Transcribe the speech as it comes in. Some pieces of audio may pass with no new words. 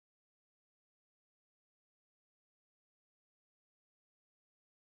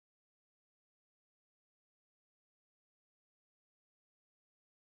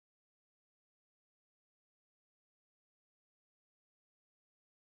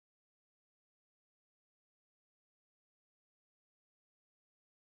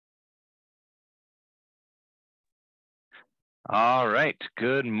All right.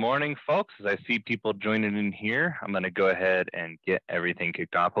 Good morning, folks. As I see people joining in here, I'm going to go ahead and get everything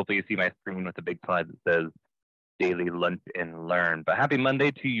kicked off. Hopefully, you see my screen with a big slide that says Daily Lunch and Learn. But happy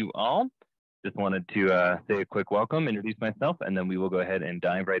Monday to you all. Just wanted to say a quick welcome, introduce myself, and then we will go ahead and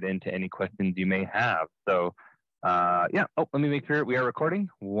dive right into any questions you may have. So, yeah. Oh, let me make sure we are recording.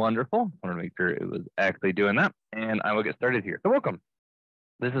 Wonderful. I want to make sure it was actually doing that. And I will get started here. So, welcome.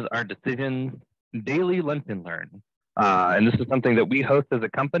 This is our Decisions Daily Lunch and Learn. And this is something that we host as a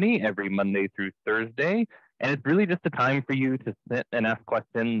company every Monday through Thursday. And it's really just a time for you to sit and ask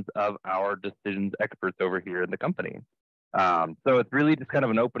questions of our decisions experts over here in the company. So it's really just kind of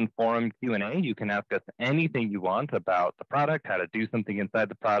an open forum Q&A. You can ask us anything you want about the product, how to do something inside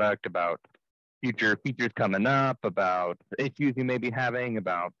the product, about future features coming up, about issues you may be having,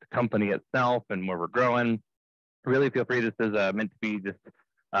 about the company itself and where we're growing. Really feel free. This is meant to be just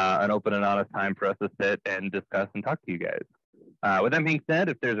an open and honest time for us to sit and discuss and talk to you guys. With that being said,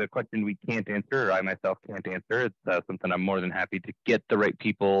 if there's a question we can't answer or I myself can't answer, it's something I'm more than happy to get the right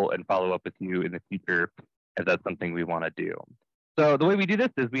people and follow up with you in the future if that's something we want to do. So the way we do this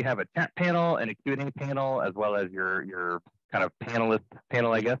is we have a chat panel and a Q&A panel, as well as your kind of panelist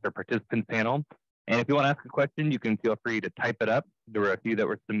panel, I guess, or participant panel. And if you want to ask a question, you can feel free to type it up. There were a few that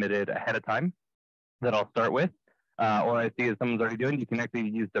were submitted ahead of time that I'll start with. Or I see as someone's already doing, you can actually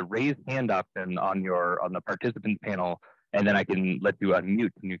use the raise hand option on the participants panel, and then I can let you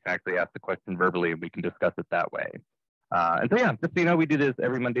unmute and you can actually ask the question verbally and we can discuss it that way. And so yeah, just so you know, we do this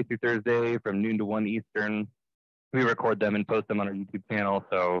every Monday through Thursday from noon to 1 Eastern. We record them and post them on our YouTube channel.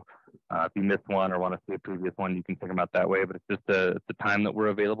 So if you missed one or want to see a previous one, you can check them out that way. But it's just it's a time that we're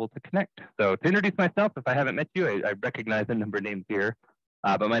available to connect. So to introduce myself, if I haven't met you, I recognize a number of names here.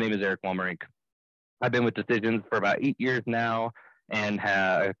 But my name is Eric Walmerink. I've been with Decisions for about 8 years now and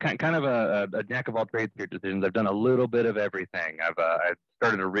have kind of a jack of all trades here at Decisions. I've done a little bit of everything. I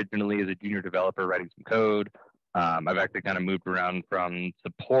started originally as a junior developer writing some code. I've actually kind of moved around from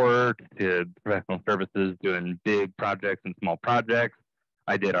support to professional services, doing big projects and small projects.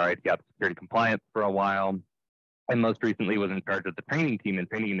 I did our IT ops security compliance for a while, and most recently was in charge of the training team and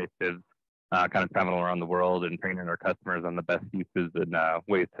training initiatives, kind of traveling around the world and training our customers on the best uses and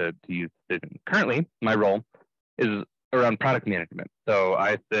ways to use Decisions. Currently, my role is around product management. So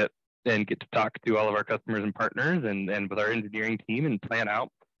I sit and get to talk to all of our customers and partners and with our engineering team and plan out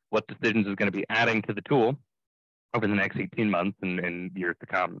what Decisions is going to be adding to the tool over the next 18 months and years to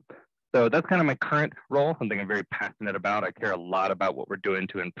come. So that's kind of my current role, something I'm very passionate about. I care a lot about what we're doing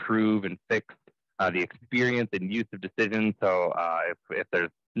to improve and fix the experience and use of Decisions. So if there's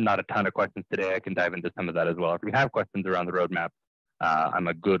not a ton of questions today, I can dive into some of that as well. If you have questions around the roadmap, I'm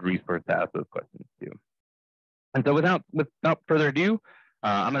a good resource to ask those questions too. And so without further ado,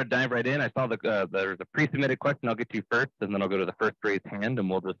 I'm going to dive right in. I saw there's a pre-submitted question I'll get to first, and then I'll go to the first raised hand, and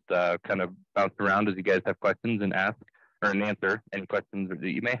we'll just kind of bounce around as you guys have questions and ask or answer any questions that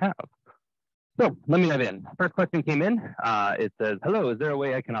you may have. So let me dive in. First question came in. It says, hello, is there a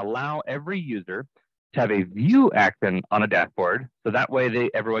way I can allow every user to have a view action on a dashboard so that way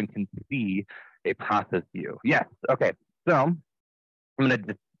everyone can see a process view? Yes. Okay. So I'm going to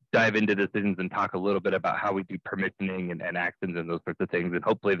just dive into Decisions and talk a little bit about how we do permissioning and actions and those sorts of things. And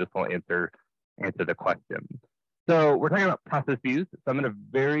hopefully this will answer the question. So we're talking about process views. So I'm going to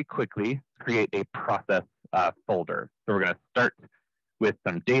very quickly create a process folder. So we're going to start with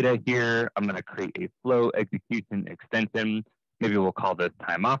some data here. I'm going to create a flow execution extension. Maybe we'll call this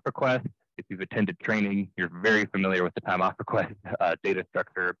time off request. If you've attended training, you're very familiar with the time off request data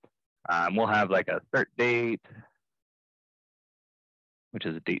structure. We'll have like a start date, which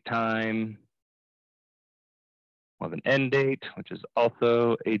is a date time. We'll have an end date, which is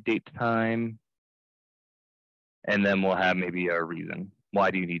also a date time. And then we'll have maybe a reason. Why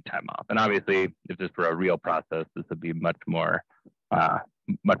do you need time off? And obviously, if this were a real process, this would be much more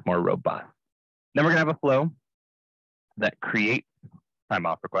robust. Then we're going to have a flow that creates time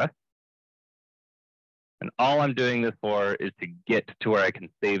off requests. And all I'm doing this for is to get to where I can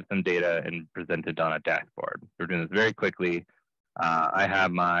save some data and present it on a dashboard. We're doing this very quickly. I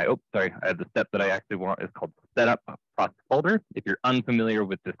have the step that I actually want is called setup process folder. If you're unfamiliar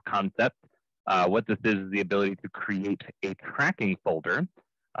with this concept, what this is the ability to create a tracking folder.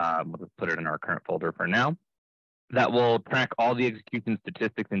 We'll just put it in our current folder for now. That will track all the execution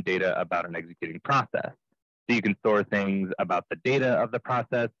statistics and data about an executing process. So you can store things about the data of the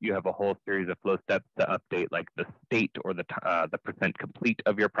process. You have a whole series of flow steps to update like the state or the percent complete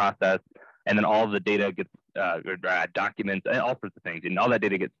of your process. And then all of the data gets documents and all sorts of things. And all that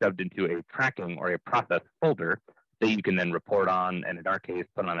data gets shoved into a tracking or a process folder that you can then report on, and in our case,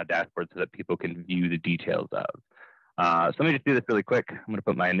 put on a dashboard so that people can view the details of. So let me just do this really quick. I'm going to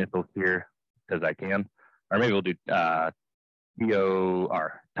put my initials here because I can, or maybe we'll do TOR,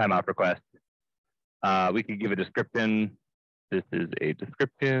 timeout request. We could give a description. This is a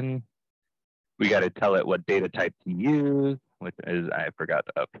description. We got to tell it what data type to use, which is, I forgot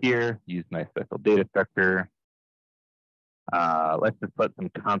up here, use my special data structure. Let's just put some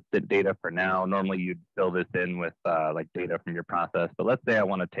constant data for now. Normally you'd fill this in with like data from your process, but let's say I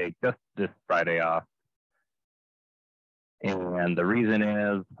want to take just this Friday off. And the reason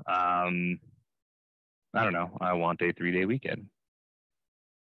is, I don't know, I want a 3-day weekend.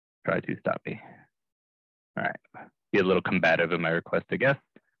 Try to stop me. All right, be a little combative in my request, I guess.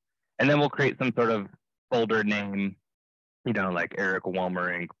 And then we'll create some sort of folder name, you know, like Eric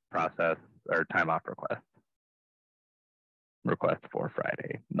Walmering process or time off request for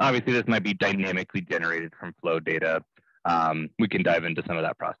Friday. Obviously, this might be dynamically generated from flow data. We can dive into some of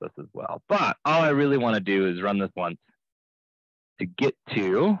that process as well. But all I really want to do is run this once. To get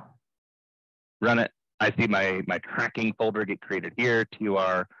to run it, I see my tracking folder get created here,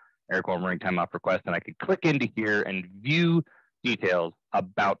 TUR, Eric Walmering time off request, and I can click into here and view details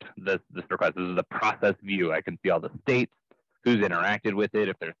about this request. This is the process view. I can see all the states, who's interacted with it.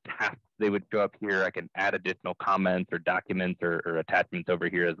 If there's tasks, they would show up here. I can add additional comments or documents or attachments over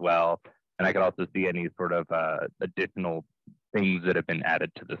here as well. And I can also see any sort of additional things that have been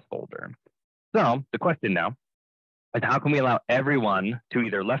added to this folder. So the question now is, how can we allow everyone to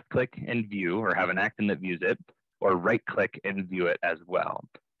either left click and view or have an action that views it, or right click and view it as well?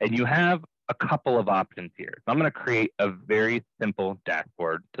 And you have a couple of options here. So I'm going to create a very simple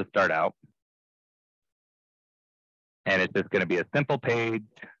dashboard to start out. And it's just going to be a simple page.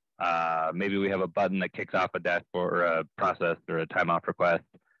 Maybe we have a button that kicks off a dashboard or a process or a time off request.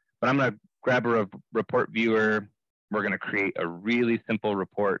 But I'm going to grab a report viewer. We're going to create a really simple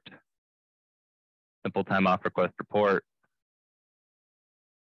report, simple time off request report.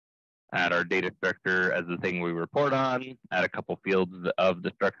 Add our data structure as the thing we report on. Add a couple fields of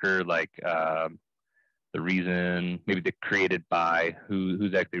the structure, like the reason, maybe the created by,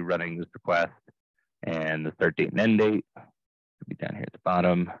 who's actually running this request, and the start date and end date. Could be down here at the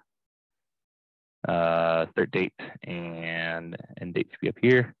bottom. Start date and end date should be up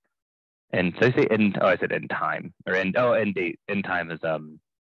here. And so I say end, oh, I said end time, or end date. End time is also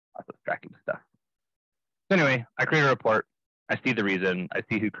tracking stuff. So anyway, I create a report. I see the reason, I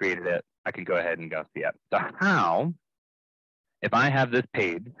see who created it. I can go ahead and go see it. So how, if I have this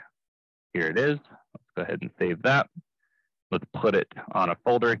page, here it is. Let's go ahead and save that. Let's put it on a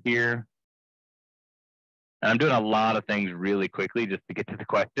folder here. And I'm doing a lot of things really quickly just to get to the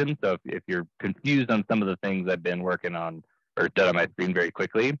question. So if you're confused on some of the things I've been working on or done on my screen very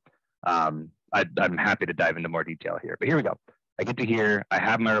quickly, I'm happy to dive into more detail here. But here we go. I get to here, I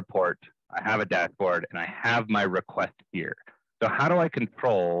have my report, I have a dashboard, and I have my request here. So how do I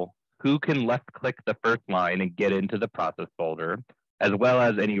control who can left click the first line and get into the process folder, as well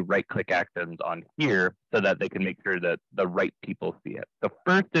as any right click actions on here so that they can make sure that the right people see it? So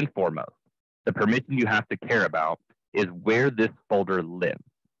first and foremost, the permission you have to care about is where this folder lives.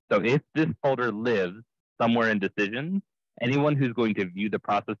 So if this folder lives somewhere in decisions, anyone who's going to view the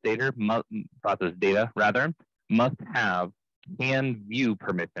process data must have can view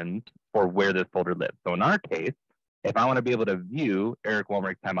permissions for where this folder lives. So in our case, if I want to be able to view Eric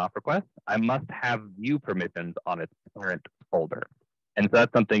Walmering's time off request, I must have view permissions on its parent folder. And so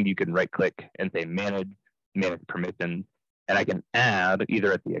that's something you can right click and say manage permissions. And I can add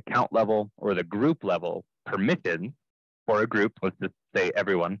either at the account level or the group level permissions for a group. Let's just say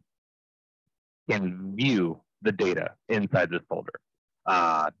everyone can view the data inside this folder.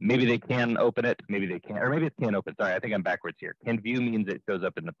 Maybe they can open it, maybe they can't, or maybe it can't open. Sorry, I think I'm backwards here. Can view means it shows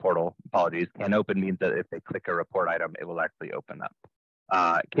up in the portal. Apologies. Can open means that if they click a report item, it will actually open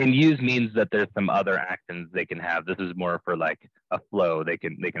up. Can use means that there's some other actions they can have. This is more for like a flow. They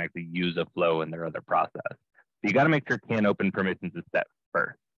can actually use a flow in their other process. So you got to make sure can open permissions is set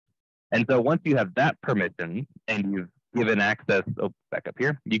first. And so once you have that permission and you've given access, back up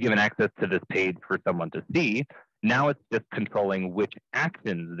here, you given access to this page for someone to see, now it's just controlling which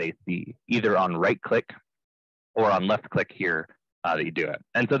actions they see, either on right click or on left click here that you do it.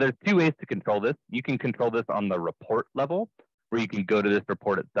 And so there's two ways to control this. You can control this on the report level, where you can go to this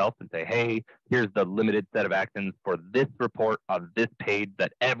report itself and say, hey, here's the limited set of actions for this report on this page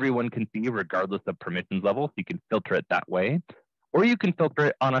that everyone can see regardless of permissions level. So you can filter it that way. Or you can filter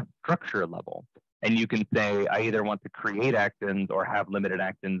it on a structure level. And you can say, I either want to create actions or have limited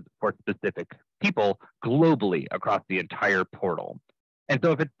actions for specific people globally across the entire portal. And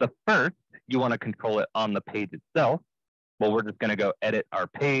so if it's the first, you want to control it on the page itself. Well, we're just going to go edit our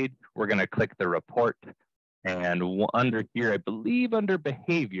page. We're going to click the report And under here, I believe under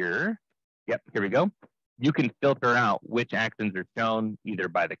behavior, yep, here we go. You can filter out which actions are shown either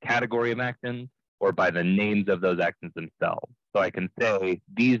by the category of actions or by the names of those actions themselves. So I can say,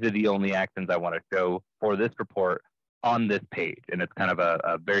 these are the only actions I want to show for this report on this page. And it's kind of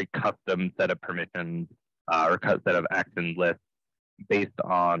a very custom set of permissions or set of action lists based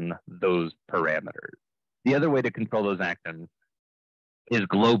on those parameters. The other way to control those actions is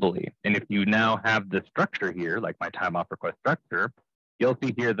globally. And if you now have the structure here, like my time off request structure, you'll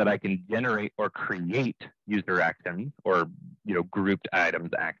see here that I can generate or create user actions or grouped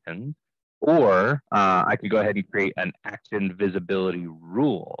items actions, or I can go ahead and create an action visibility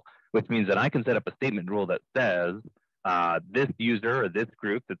rule, which means that I can set up a statement rule that says this user or this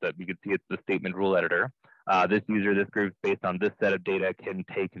group, you can see it's the statement rule editor, this user, this group based on this set of data can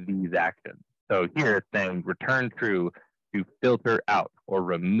take these actions. So here it's saying return true to filter out or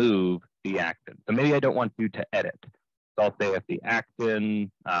remove the action. So maybe I don't want you to edit. So I'll say if the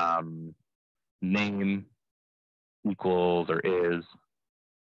action name equals or is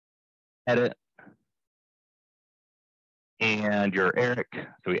edit, and you're Eric,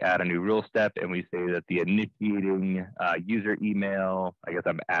 so we add a new rule step and we say that the initiating user email, I guess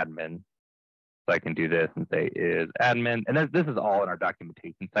I'm admin, so I can do this and say is admin, and this is all in our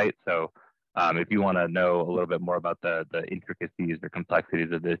documentation site. So if you want to know a little bit more about the intricacies or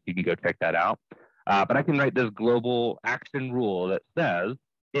complexities of this, you can go check that out. But I can write this global action rule that says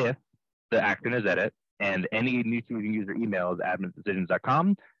if the action is edit and any initiating user email is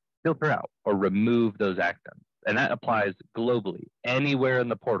admin@decisions.com, filter out or remove those actions. And that applies globally. Anywhere in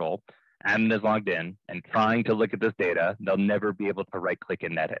the portal, admin is logged in and trying to look at this data, they'll never be able to right click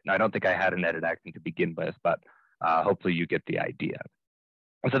and edit. Now, I don't think I had an edit action to begin with, but hopefully you get the idea.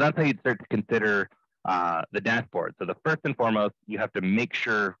 And so that's how you'd start to consider the dashboard. So the first and foremost, you have to make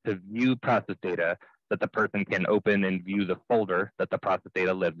sure to view process data that the person can open and view the folder that the process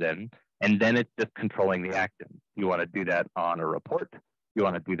data lives in. And then it's just controlling the actions. You want to do that on a report. You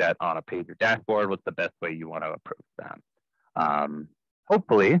want to do that on a page or dashboard. What's the best way you want to approach that?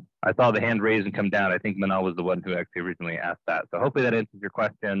 Hopefully, I saw the hand raise and come down. I think Manal was the one who actually originally asked that. So hopefully that answers your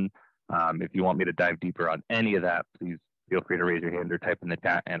question. If you want me to dive deeper on any of that, please feel free to raise your hand or type in the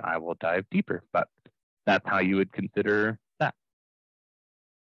chat and I will dive deeper. But that's how you would consider that.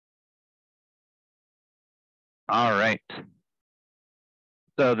 All right.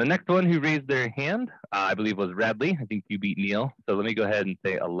 So the next one who raised their hand, I believe was Radley. I think you beat Neil. So let me go ahead and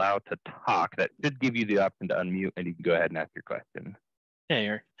say allow to talk. That should give you the option to unmute and you can go ahead and ask your question. Hey,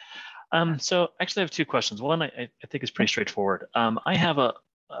 Eric. So actually I have two questions. One, I think is pretty straightforward. I have a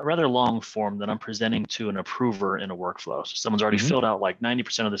rather long form that I'm presenting to an approver in a workflow. So someone's already filled out like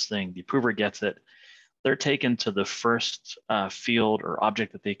 90% of this thing. The approver gets it. They're taken to the first field or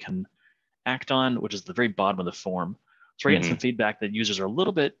object that they can act on, which is the very bottom of the form. So we're getting some feedback that users are a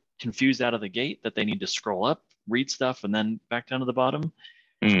little bit confused out of the gate, that they need to scroll up, read stuff, and then back down to the bottom.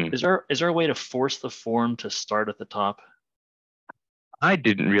 Is there a way to force the form to start at the top? I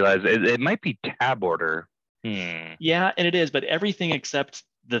didn't realize it might be tab order. Yeah, and it is, but everything except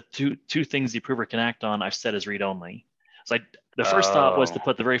the two things the approver can act on, I've set as read only. So the first thought was to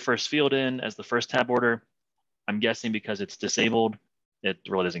put the very first field in as the first tab order. I'm guessing because it's disabled, it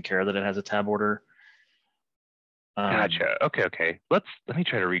really doesn't care that it has a tab order. Gotcha. Okay. Let me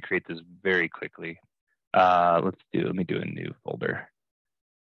try to recreate this very quickly. Let me do a new folder.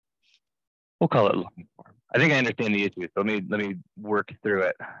 We'll call it looking form. I think I understand the issue. So let me work through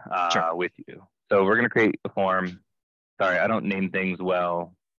it Sure. with you. So we're going to create a form. Sorry, I don't name things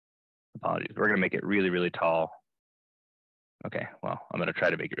well. Apologies. We're going to make it really, really tall. Okay, well, I'm going to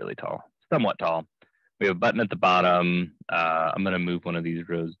try to make it really tall, somewhat tall. We have a button at the bottom. I'm going to move one of these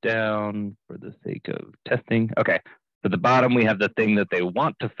rows down for the sake of testing. Okay, so at the bottom, we have the thing that they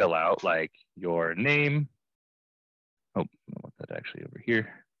want to fill out, like your name. Oh, I want that actually over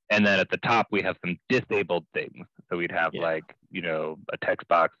here. And then at the top, we have some disabled things. So we'd have like, a text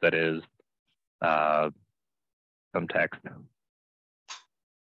box that is some text.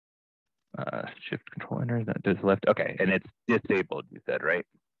 Shift Control Enter, that does left. Okay, and it's disabled, you said, right?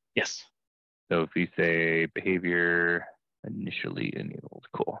 Yes. So if we say behavior initially enabled,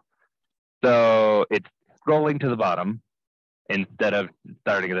 cool. So it's scrolling to the bottom instead of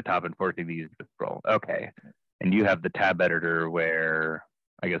starting at the top and forcing the user to scroll. Okay, and you have the tab editor where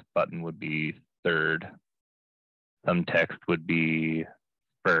I guess button would be third, some text would be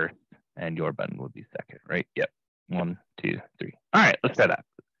first, and your button would be second, right? Yep. 1, 2, 3. All right, let's try that.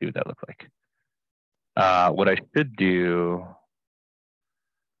 Let's see what that looks like. What I should do,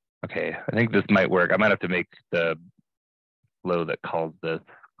 okay, I think this might work. I might have to make the flow that calls this,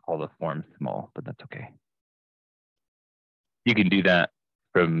 call the form small, but that's okay. You can do that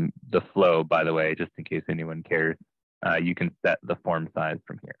from the flow, by the way, just in case anyone cares. You can set the form size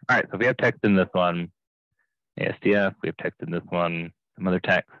from here. All right, so we have text in this one, ASDF, we have text in this one, some other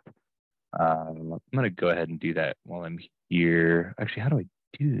text. I'm going to go ahead and do that while I'm here. Actually, how do I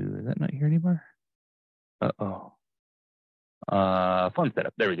do? Is that not here anymore? Uh-oh. Form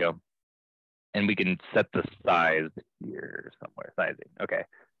setup. There we go. And we can set the size here somewhere. Sizing. Okay.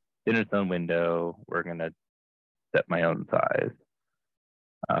 In its own window, we're going to set my own size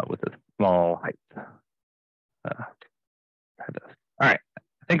with a small height. All right.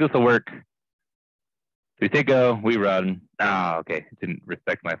 I think this will work. We say go, we run. Okay. It didn't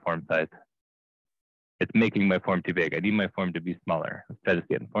respect my form size. It's making my form too big. I need my form to be smaller. Let's try this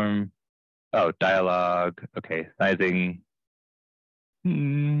again. Form. Oh, dialog. Okay. Sizing.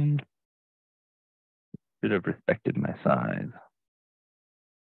 Should have respected my size.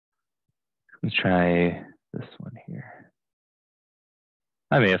 Let's try this one here.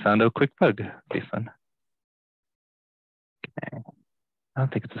 I may have found a quick bug. Be fun. Okay. I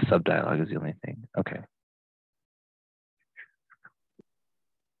don't think it's a sub dialog is the only thing. Okay.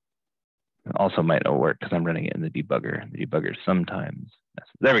 It also might not work because I'm running it in the debugger. The debugger sometimes.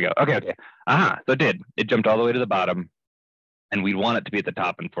 There we go. Okay, okay. Aha, so it did. It jumped all the way to the bottom, and we want it to be at the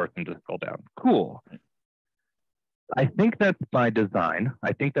top and force them to scroll down. Cool. I think that's by design.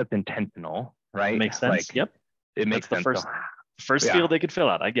 I think that's intentional, right? It makes sense. Like, yep. It makes sense. The first field they could fill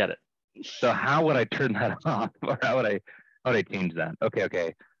out. I get it. So how would I turn that off, or how would I change that? Okay,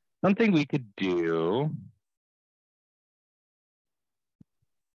 okay. Something we could do.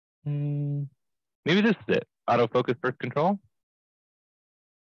 Maybe this is it. Autofocus first control.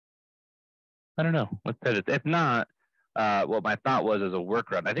 I don't know. Let's set it. If not, what my thought was as a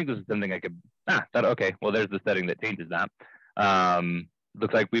workaround. I think this is something I could. Okay. Well, there's the setting that changes that.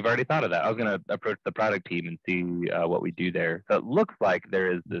 Looks like we've already thought of that. I was going to approach the product team and see what we do there. So it looks like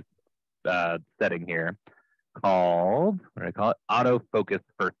there is this setting here called, what do I call it? Autofocus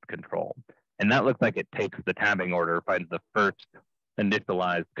first control. And that looks like it takes the tabbing order, finds the first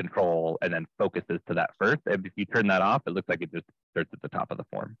initialized control, and then focuses to that first. And if you turn that off, it looks like it just starts at the top of the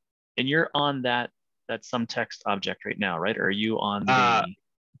form. And you're on that some text object right now, right? Or are you on the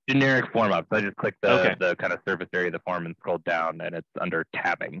generic form up? So I just click the kind of surface area of the form and scroll down, and it's under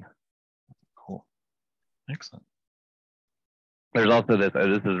tabbing. Cool. Excellent. There's also this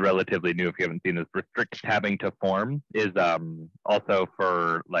is relatively new if you haven't seen this. Restrict tabbing to form is also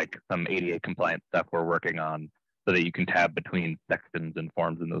for like some ADA compliance stuff we're working on, so that you can tab between sections and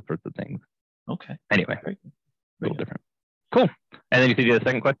forms and those sorts of things. Okay. Anyway, a little different. Cool. And then you said you had a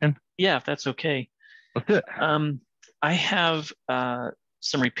second question? Yeah, if that's okay. Let's do it. I have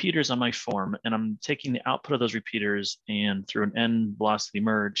some repeaters on my form, and I'm taking the output of those repeaters and through an N velocity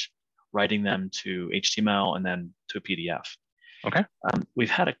merge, writing them to HTML and then to a PDF. Okay. We've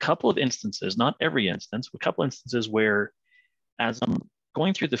had a couple of instances, not every instance, but a couple of instances where as I'm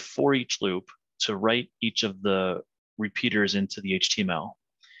going through the for each loop to write each of the repeaters into the HTML,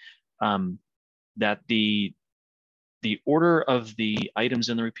 that the order of the items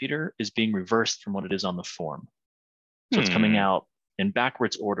in the repeater is being reversed from what it is on the form. So it's coming out in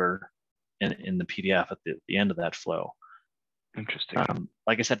backwards order in the PDF at the end of that flow. Interesting.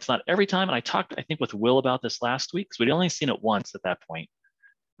 Like I said, it's not every time. And I talked, I think, with Will about this last week, because we'd only seen it once at that point.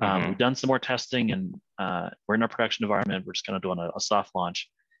 We've done some more testing, and we're in our production environment. We're just kind of doing a soft launch.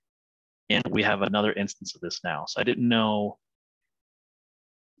 And we have another instance of this now. So I didn't know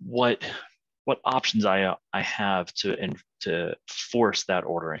what options I have to force that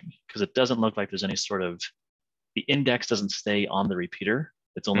ordering, because it doesn't look like there's any sort of, the index doesn't stay on the repeater.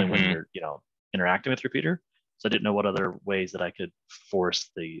 It's only when you're interacting with the repeater. So I didn't know what other ways that I could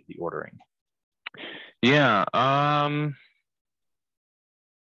force the ordering. Yeah.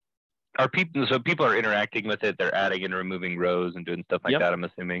 People are interacting with it. They're adding and removing rows and doing stuff like that, I'm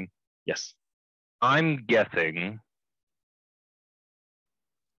assuming. Yes. I'm guessing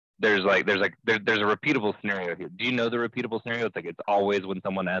there's a repeatable scenario here. Do you know the repeatable scenario? It's like it's always when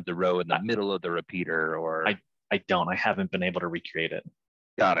someone adds a row in the middle of the repeater, or I don't. I haven't been able to recreate it.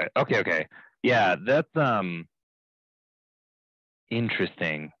 Got it. Okay. Yeah, that's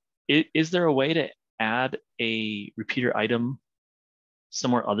interesting. Is there a way to add a repeater item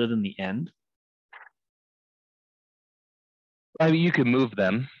somewhere other than the end? I mean, you can move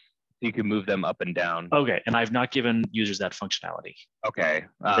them. You can move them up and down. Okay, and I've not given users that functionality. Okay.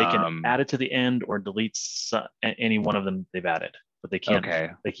 They can add it to the end or delete any one of them they've added, but they can't. Okay.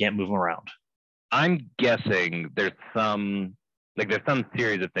 They can't move them around. I'm guessing there's some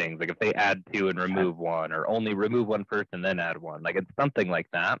series of things, like if they add two and remove one, or only remove one first and then add one, like it's something like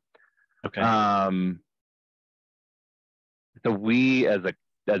that. Okay. So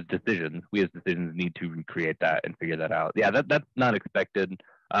as decisions need to recreate that and figure that out. Yeah, that's not expected.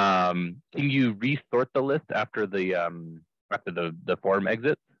 Can you resort the list after the form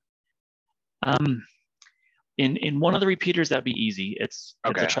exits? In one of the repeaters, that'd be easy. It's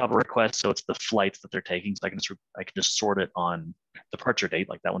Okay. a travel request, so it's the flights that they're taking. So I can just sort it on departure date.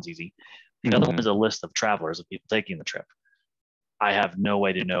 Like that one's easy. The other one is a list of travelers, of people taking the trip. I have no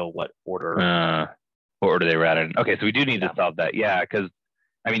way to know what order. What order they were at in. Okay, so we do need to solve that. Yeah, because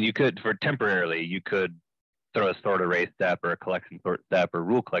I mean, you could throw a sort array step or a collection sort step or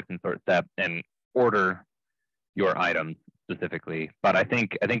rule collection sort step and order your items specifically. But I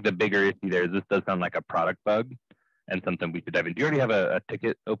think the bigger issue there is this does sound like a product bug and something we should dive in. Do you already have a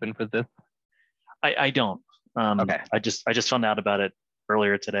ticket open for this? I don't. Okay. I just found out about it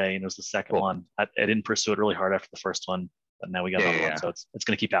earlier today, and it was the second one. I didn't pursue it really hard after the first one, but now we got another one, so it's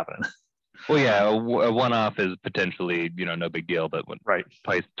going to keep happening. Well, yeah, a one-off is potentially, no big deal, but right,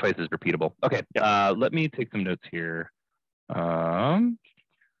 twice is repeatable. Okay, let me take some notes here.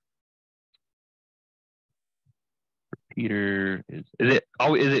 Repeater is it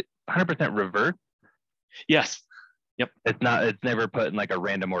 100% reverse? Yes. Yep. It's never put in like a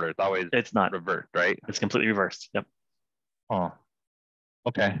random order. It's not reversed, right? It's completely reversed. Yep. Oh.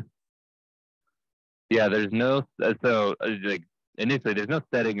 Okay. Yeah, there's no like initially there's no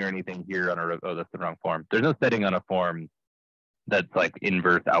setting or anything here on that's the wrong form. There's no setting on a form that's like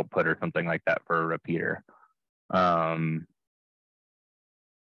inverse output or something like that for a repeater.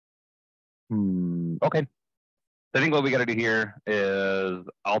 Okay. So I think what we got to do here is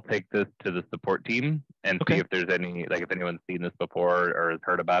I'll take this to the support team and see if there's any, like if anyone's seen this before or has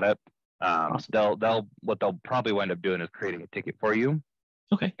heard about it. Awesome. What they'll probably wind up doing is creating a ticket for you.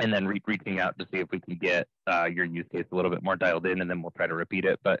 Okay. And then reaching out to see if we can get your use case a little bit more dialed in, and then we'll try to repeat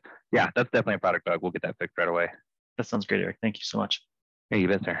it. But yeah, that's definitely a product bug. We'll get that fixed right away. That sounds great, Eric. Thank you so much. Hey, you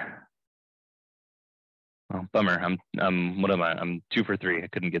bet, sir. Well, bummer. What am I? I'm 2 for 3. I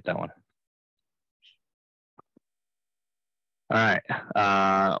couldn't get that one. All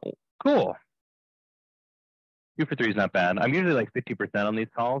right. Cool. 2 for 3 is not bad. I'm usually like 50% on these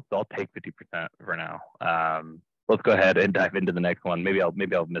calls, so I'll take 50% for now. Let's go ahead and dive into the next one. Maybe I'll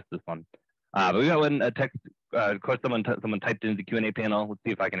miss this one. But we got one text. Of course, someone typed into the Q&A panel. Let's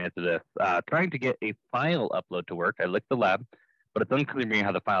see if I can answer this. Trying to get a file upload to work. I licked the lab, but it's unclear to me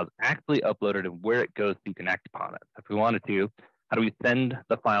how the file is actually uploaded and where it goes so you can act upon it. If we wanted to, how do we send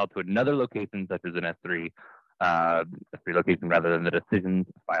the file to another location such as an S3 location rather than the decisions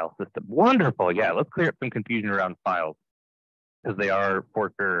file system? Wonderful. Yeah, let's clear up some confusion around files because they are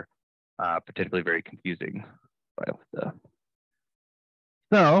for sure potentially very confusing file stuff.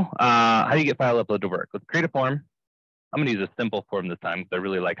 So how do you get file upload to work? Let's create a form. I'm going to use a simple form this time because I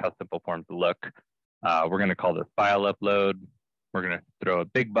really like how simple forms look. We're going to call this file upload. We're going to throw a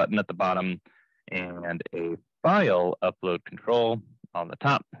big button at the bottom and a file upload control on the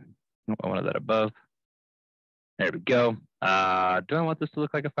top. I wanted that above. There we go. Do I want this to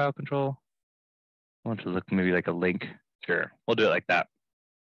look like a file control? I want it to look maybe like a link. Sure, we'll do it like that.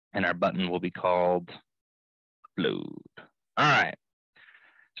 And our button will be called upload. All right.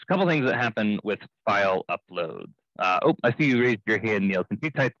 There's a couple things that happen with file upload. I see you raised your hand, Neil. Since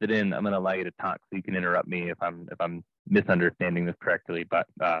you typed it in, I'm going to allow you to talk so you can interrupt me if I'm misunderstanding this correctly. But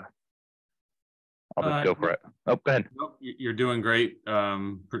I'll just go for it. Oh, go ahead. Nope, you're doing great.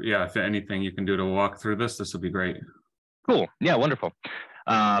 Yeah, if anything you can do to walk through this will be great. Cool. Yeah, wonderful.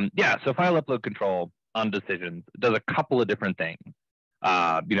 Yeah, so file upload control on decisions does a couple of different things.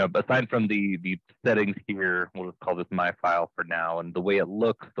 Aside from the settings here, we'll just call this my file for now, and the way it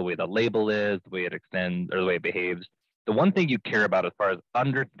looks, the way the label is, the way it extends, or the way it behaves. The one thing you care about as far as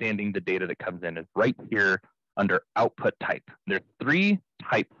understanding the data that comes in is right here under output type. There's 3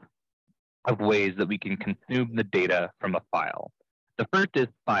 types of ways that we can consume the data from a file. The first is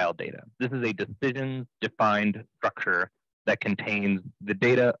file data. This is a decisions-defined structure that contains the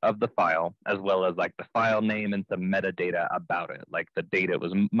data of the file, as well as like the file name and some metadata about it, like the data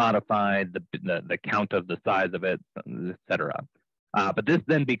was modified, the count of the size of it, etc. But this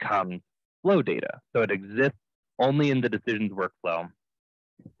then becomes flow data. So it exists only in the decisions workflow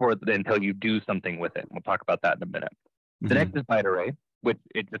until you do something with it. We'll talk about that in a minute. Mm-hmm. The next is byte array, which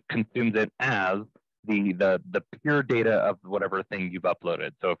it just consumes it as the pure data of whatever thing you've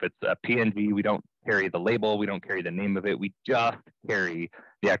uploaded. So if it's a PNG, we don't carry the label, we don't carry the name of it, we just carry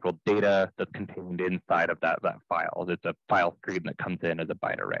the actual data that's contained inside of that file. It's a file stream that comes in as a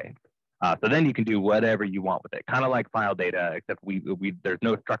byte array. So then you can do whatever you want with it, kind of like file data, except there's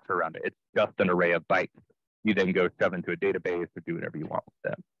no structure around it. It's just an array of bytes. You then go shove into a database or do whatever you want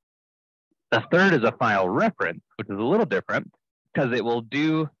with it. The third is a file reference, which is a little different because it will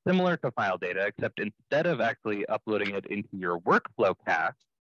do similar to file data, except instead of actually uploading it into your workflow cache,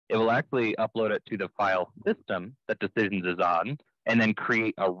 it will actually upload it to the file system that Decisions is on, and then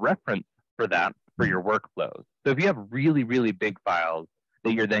create a reference for that for your workflows. So if you have really, really big files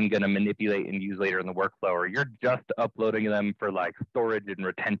that you're then going to manipulate and use later in the workflow, or you're just uploading them for like storage and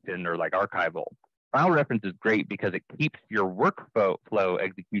retention or like archival, file reference is great because it keeps your workflow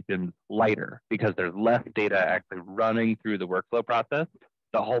executions lighter because there's less data actually running through the workflow process.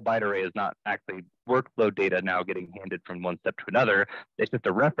 The whole byte array is not actually workflow data now getting handed from one step to another. It's just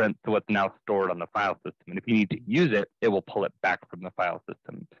a reference to what's now stored on the file system. And if you need to use it, it will pull it back from the file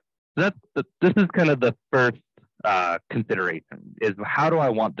system. So this is kind of the first consideration, is how do I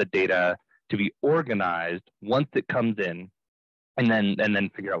want the data to be organized once it comes in, and then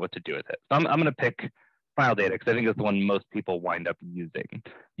figure out what to do with it. So I'm going to pick file data because I think it's the one most people wind up using.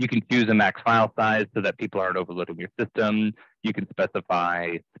 You can choose a max file size so that people aren't overloading your system. You can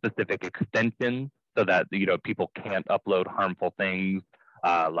specify specific extensions so that people can't upload harmful things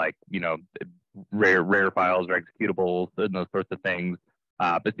like rare files or executables and those sorts of things.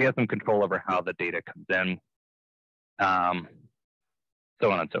 But you have some control over how the data comes in,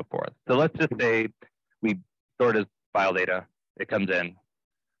 so on and so forth. So let's just say we store it as file data. It comes in,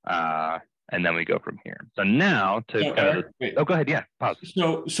 and then we go from here. So now to oh, go ahead. Yeah, pause.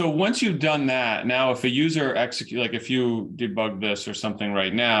 So once you've done that, now if a user like if you debug this or something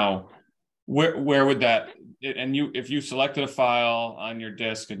right now, where would that, and if you selected a file on your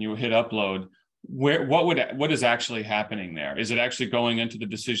disk and you hit upload, what is actually happening there? Is it actually going into the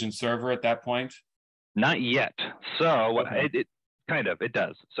decision server at that point? Not yet. So it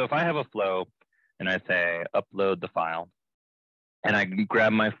does. So if I have a flow and I say upload the file, and I can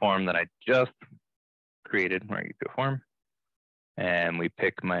grab my form that I just created, where I get to form, and we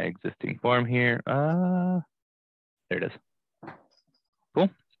pick my existing form here. There it is.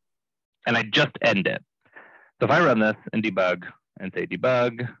 Cool. And I just end it. So if I run this and debug and say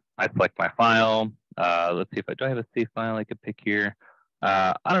debug, I select my file. Let's see do I have a safe file I could pick here?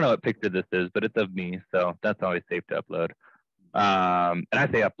 I don't know what picture this is, but it's of me, so that's always safe to upload. And I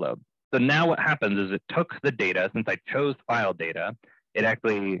say upload. So now what happens is it took the data, since I chose file data, it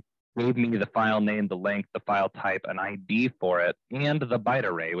actually gave me the file name, the length, the file type, an ID for it, and the byte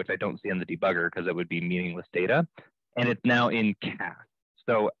array, which I don't see in the debugger because it would be meaningless data. And it's now in cache.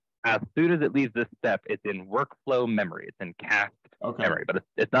 So as soon as it leaves this step, it's in workflow memory. It's in cache memory, but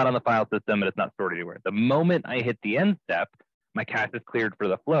it's not on the file system and it's not stored anywhere. The moment I hit the end step, my cache is cleared for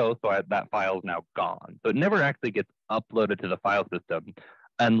the flow, so that file is now gone. So it never actually gets uploaded to the file system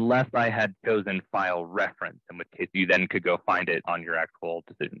unless I had chosen file reference, in which case you then could go find it on your actual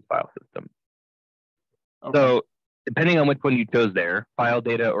Decisions file system. Okay. So depending on which one you chose there, file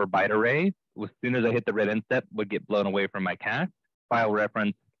data or byte array, as soon as I hit the red end step, would get blown away from my cache. File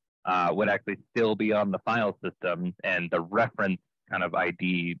reference would actually still be on the file system, and the reference kind of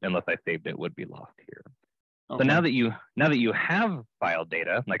ID, unless I saved it, would be lost here. Okay. So now that you have file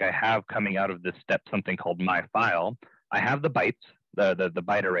data, like I have coming out of this step something called my file, I have the bytes, the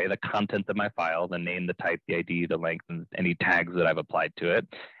byte array, the contents of my file, the name, the type, the ID, the length, and any tags that I've applied to it.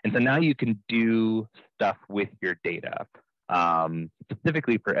 And so now you can do stuff with your data.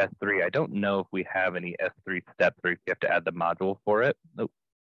 Specifically for S3, I don't know if we have any S3 steps or if you have to add the module for it. Oh,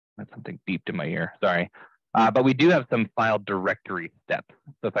 that's something beeped in my ear, sorry. But we do have some file directory steps.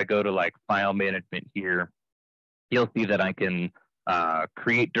 So if I go to like file management here, you'll see that I can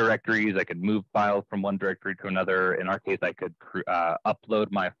create directories. I could move files from one directory to another. In our case, I could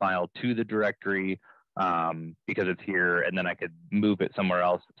upload my file to the directory because it's here, and then I could move it somewhere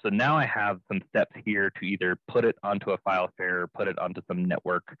else. So now I have some steps here to either put it onto a file share, put it onto some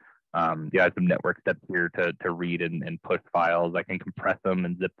network. I have some network steps here to read and push files. I can compress them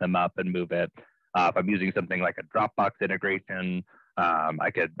and zip them up and move it. If I'm using something like a Dropbox integration,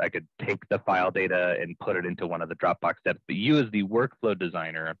 I could take the file data and put it into one of the Dropbox steps. But you as the workflow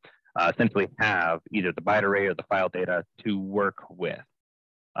designer essentially have either the byte array or the file data to work with.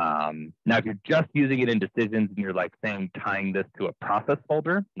 Now, if you're just using it in Decisions and you're like saying tying this to a process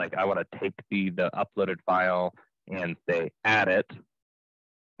folder, like I want to take the uploaded file and say add it.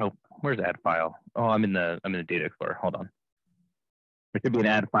 Oh, where's add file? Oh, I'm in the Data Explorer. Hold on. There should be an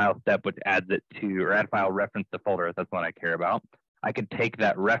add file step which adds it to, or add file reference to folder. That's what I care about. I could take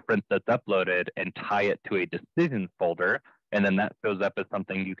that reference that's uploaded and tie it to a Decisions folder, and then that shows up as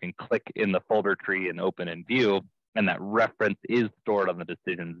something you can click in the folder tree and open and view, and that reference is stored on the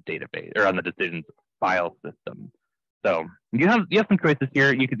Decisions database or on the Decisions file system. So you have some choices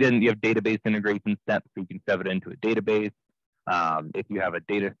here. You have database integration steps, so you can shove it into a database. If you have a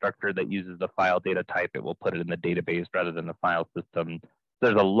data structure that uses the file data type, it will put it in the database rather than the file system.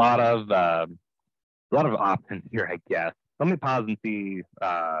 There's a lot of options here, I guess. Let me pause and see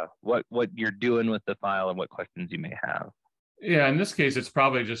what you're doing with the file and what questions you may have. Yeah, in this case, it's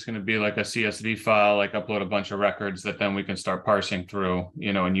probably just going to be like a CSV file, like upload a bunch of records that then we can start parsing through,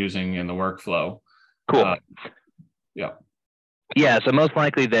 and using in the workflow. Cool. Yeah. Yeah. So most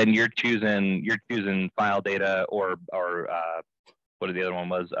likely, then you're choosing file data or what the other one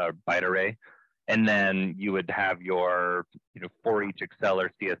was, byte array, and then you would have your for each Excel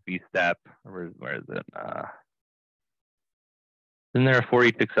or CSV step. Where is it? Isn't there a for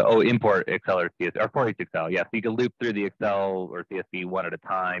each Excel? Oh, import Excel or CSV, or for each Excel. Yeah, so you can loop through the Excel or CSV one at a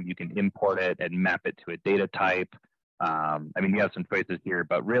time. You can import it and map it to a data type. I mean, you have some choices here,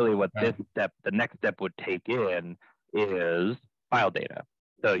 but really what the next step would take in is file data.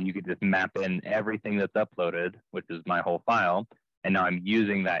 So you could just map in everything that's uploaded, which is my whole file. And now I'm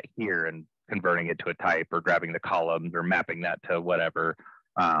using that here and converting it to a type or grabbing the columns or mapping that to whatever.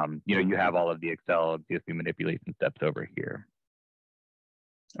 You have all of the Excel and CSV manipulation steps over here.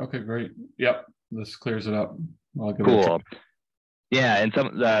 Okay, great. Yep, this clears it up. Cool. Yeah, and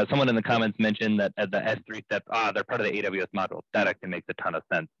someone in the comments mentioned that at the S3 steps, they're part of the AWS module. That actually makes a ton of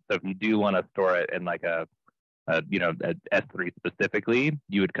sense. So if you do want to store it in like a S3 specifically,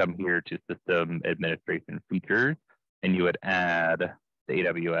 you would come here to System Administration Features, and you would add the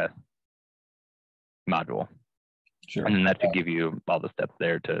AWS module. Sure. And then that should give you all the steps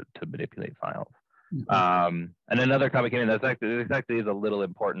there to manipulate files. And another comment came in this actually is a little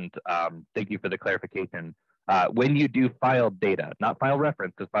important. Thank you for the clarification. When you do file data, not file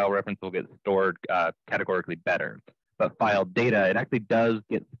reference, because file reference will get stored categorically better, but file data, it actually does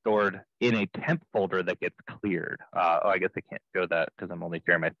get stored in a temp folder that gets cleared. I guess I can't show that because I'm only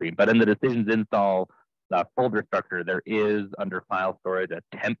sharing my screen, but in the decisions install folder structure, there is under file storage a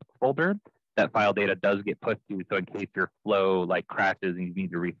temp folder that file data does get pushed to. So in case your flow crashes and you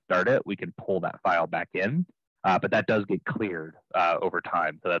need to restart it, we can pull that file back in. But that does get cleared over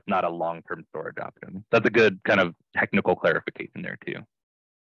time. So that's not a long-term storage option. That's a good kind of technical clarification there too.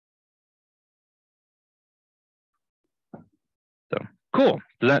 So cool.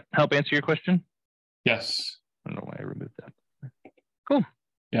 Does that help answer your question? Yes. I don't know why I removed that. Cool.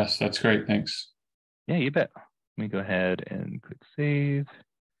 Yes, that's great. Thanks. Yeah, you bet. Let me go ahead and click save.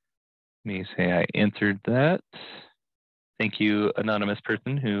 Let me say I answered that. Thank you, anonymous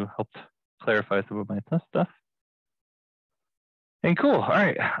person who helped clarify some of my stuff. And cool. All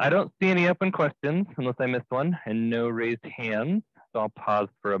right. I don't see any open questions unless I missed one, and no raised hands. So I'll pause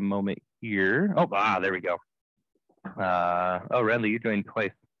for a moment here. Oh, there we go. Renly, you joined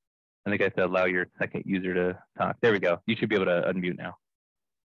twice. I think I said allow your second user to talk. There we go. You should be able to unmute now.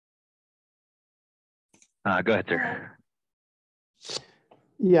 Go ahead, sir.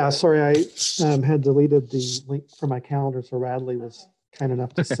 Yeah, sorry, I had deleted the link from my calendar, so Radley was kind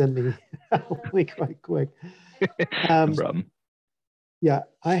enough to send me a link right quick. No problem. Yeah,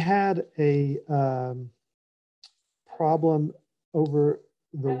 I had a problem over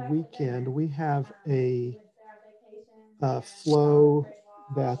the weekend. We have a flow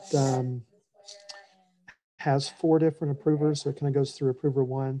that has 4 different approvers, so it kind of goes through approver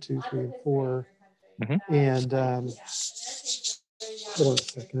 1, 2, 3, and 4. Mm-hmm. And hold on a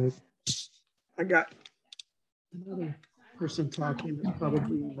second. I got another person talking that's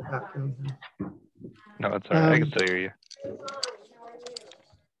probably in the background. No, it's all right. I can still hear you.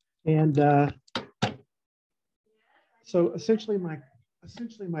 And so essentially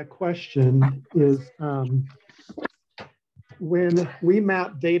my question is, when we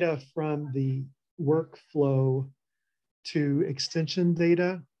map data from the workflow to extension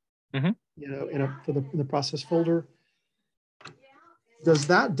data, mm-hmm. In the process folder, does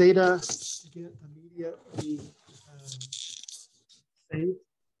that data get immediately saved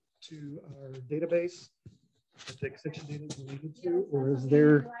to our database that the extension data is related to, or is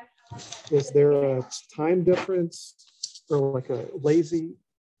there a time difference or like a lazy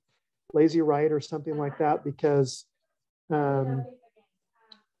write or something like that? Because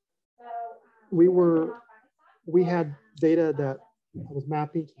we had data that was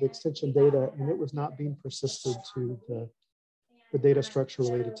mapping to the extension data, and it was not being persisted to the data structure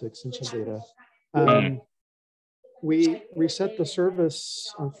related to extension data. We reset the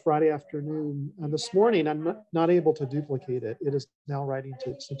service on Friday afternoon, and this morning I'm not able to duplicate it. It is now writing to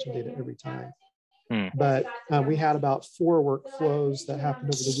extension data every time. But we had about 4 workflows that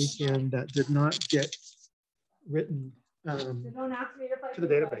happened over the weekend that did not get written to the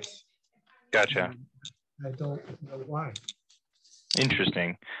database. Gotcha. I don't know why.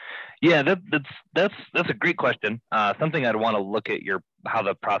 Interesting. Yeah, that's a great question. Something I'd want to look at how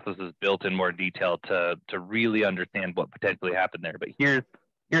the process is built in more detail to really understand what potentially happened there. But here's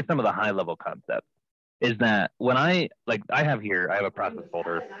some of the high level concepts. Is that when I have a process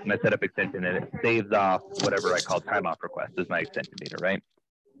folder and I set up extension and it saves off whatever I call time off request as my extension data, right?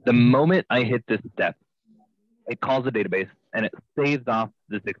 The moment I hit this step, it calls a database and it saves off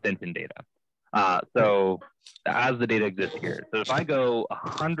this extension data. So as the data exists here. So if I go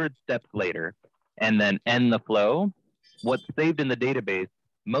 100 steps later and then end the flow, what's saved in the database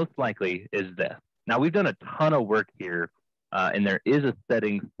most likely is this. Now we've done a ton of work here, and there is a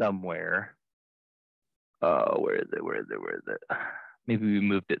setting somewhere. Where is it? Maybe we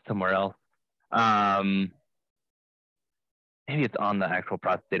moved it somewhere else. Maybe it's on the actual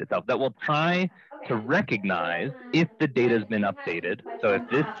process data itself that will try to recognize if the data has been updated. So if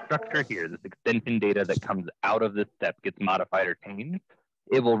this structure here, this extension data that comes out of this step gets modified or changed,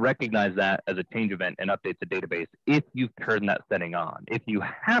 it will recognize that as a change event and update the database if you've turned that setting on. If you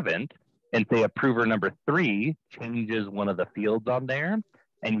haven't, and say approver number 3 changes one of the fields on there,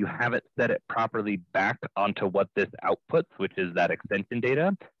 and you haven't set it properly back onto what this outputs, which is that extension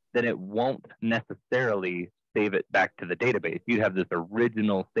data, then it won't necessarily save it back to the database. You'd have this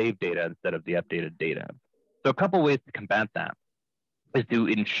original save data instead of the updated data. So a couple ways to combat that is to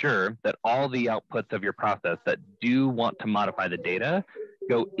ensure that all the outputs of your process that do want to modify the data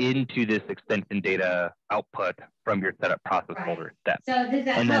go into this extension data output from your setup process folder step.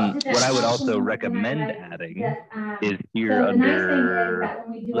 And then what I would also recommend adding is here under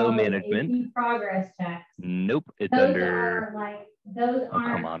flow management. Nope, it's under. Those oh,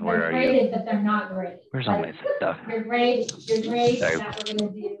 come on, aren't, where they're are graded, you? but they're not graded. Where's all my stuff? Your grade Sorry. that we're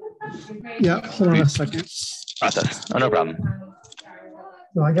gonna do. Yeah, hold on a second. Process. Oh, no problem.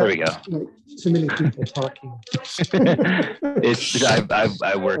 No, I There got we go. like, too many people talking.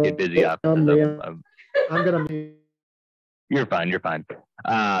 I work at busy offices. I'm gonna be. You're fine. You're fine.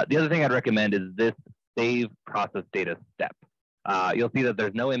 The other thing I'd recommend is this save process data step. You'll see that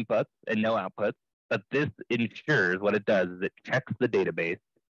there's no inputs and no outputs, but this ensures what it does is it checks the database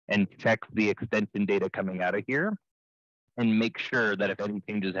and checks the extension data coming out of here and make sure that if any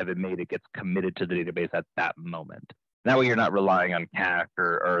changes have been made, it gets committed to the database at that moment. That way you're not relying on cache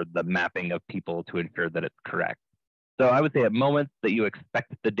or the mapping of people to ensure that it's correct. So I would say at moments that you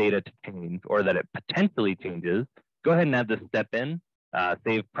expect the data to change or that it potentially changes, go ahead and add this step in,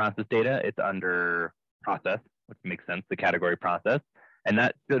 save process data. It's under process, which makes sense, the category process. And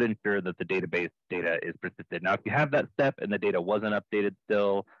that should ensure that the database data is persisted. Now, if you have that step and the data wasn't updated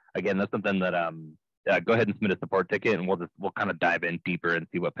still, again, that's something that go ahead and submit a support ticket, and we'll kind of dive in deeper and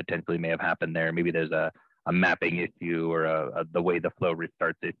see what potentially may have happened there. Maybe there's a mapping issue or the way the flow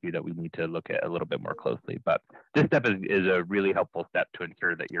restarts issue that we need to look at a little bit more closely. But this step is a really helpful step to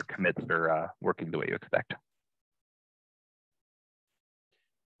ensure that your commits are working the way you expect.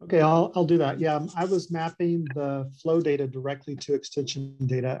 Okay, I'll do that. Yeah, I was mapping the flow data directly to extension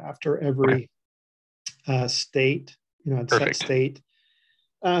data after every state, set state.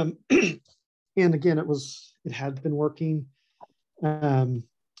 And again, it had been working.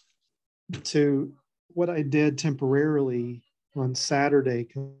 To what I did temporarily on Saturday,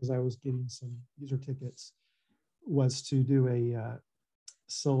 because I was getting some user tickets, was to do a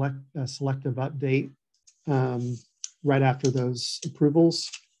selective update right after those approvals,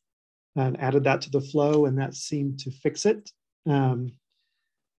 and added that to the flow, and that seemed to fix it.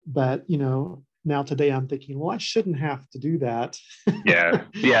 But now today I'm thinking, well, I shouldn't have to do that.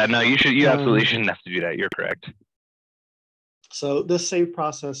 Yeah, no, you absolutely shouldn't have to do that. You're correct. So this save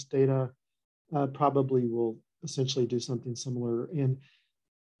process data probably will essentially do something similar. And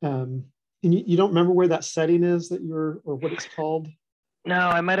you don't remember where that setting is or what it's called? No,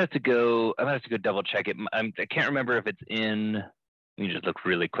 I might have to go double check it. I can't remember if it's in. Let me just look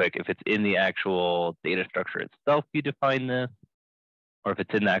really quick. If it's in the actual data structure itself, you define this, or if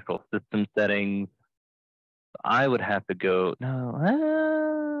it's in the actual system settings. I would have to go.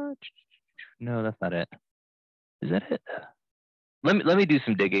 No, that's not it. Is that it? Let me do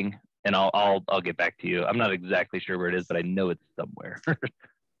some digging, and I'll get back to you. I'm not exactly sure where it is, but I know it's somewhere. All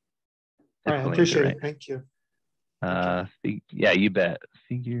right, I appreciate it. Thank you. Yeah, you bet.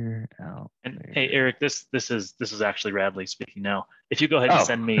 Figure out. And hey, Eric, this is actually Radley speaking now. If you go ahead and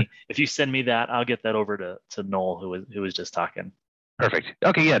send me that, I'll get that over to Noel, who was just talking. Perfect.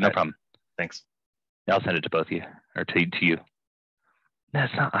 Okay, yeah, no problem. Thanks. I'll send it to both of you, or to you.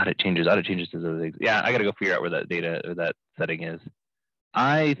 That's not audit changes. Audit changes to those things. Yeah, I gotta go figure out where that data or that setting is.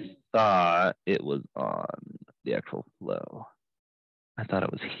 I thought it was on the actual flow. I thought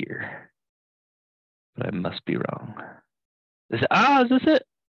it was here, but I must be wrong. Is this it?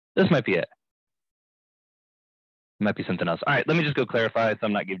 This might be it. Might be something else. All right, let me just go clarify so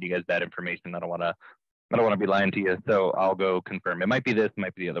I'm not giving you guys bad information. I don't want to be lying to you. So I'll go confirm. It might be this, it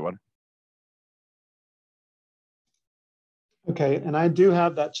might be the other one. Okay, and I do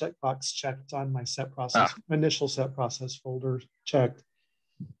have that checkbox checked on my set process, initial set process folder checked.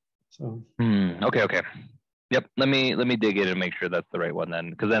 So okay. Yep. Let me dig in and make sure that's the right one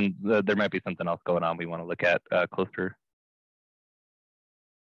then, because then there might be something else going on we want to look at closer.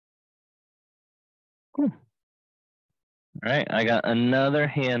 Cool. All right, I got another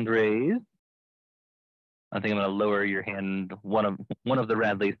hand raised. I think I'm going to lower your hand, one of the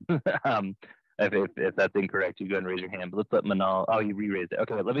Radleys. If that's incorrect, you go ahead and raise your hand. But let's let Manal. Oh, you re-raised it.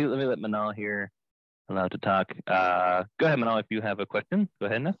 Okay, let me let Manal here allowed to talk. Go ahead, Manal. If you have a question, go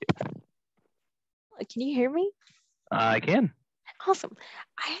ahead and ask it. Can you hear me? I can. Awesome.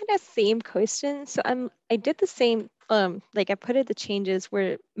 I had that same question. So I did the same. Like I put in the changes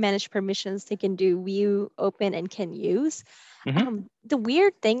where manage permissions. They can do view, open, and can use. The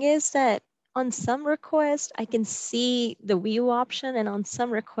weird thing is that on some requests, I can see the view option, and on some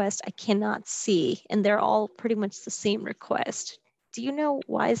requests, I cannot see, and they're all pretty much the same request. Do you know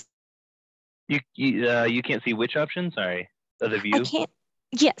why? You can't see which option? Sorry, the view. I can't.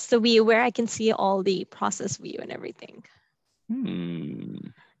 Yes, the view where I can see all the process view and everything.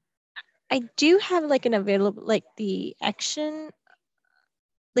 I do have like an available, like the action,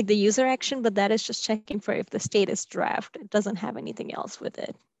 like the user action, but that is just checking for if the state is draft. It doesn't have anything else with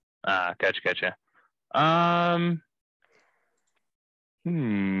it. Gotcha.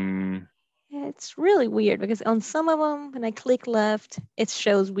 It's really weird because on some of them, when I click left, it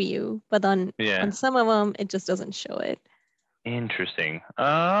shows view, but on some of them, it just doesn't show it. Interesting.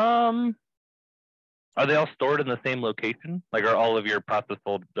 Are they all stored in the same location? Like, are all of your process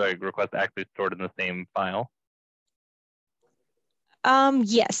requests actually stored in the same file?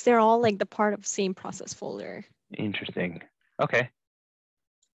 Yes, they're all like the part of the same process folder. Interesting. Okay.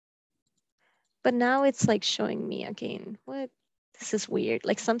 But now it's like showing me again. What? This is weird.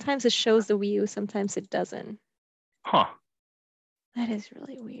 Like sometimes it shows the view, sometimes it doesn't. Huh. That is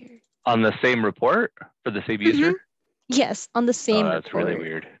really weird. On the same report for the same user? Yes, on the same report. That's really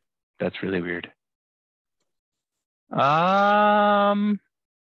weird. That's really weird. Do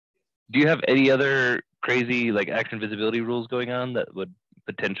you have any other crazy like action visibility rules going on that would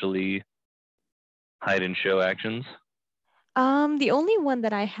potentially hide and show actions? The only one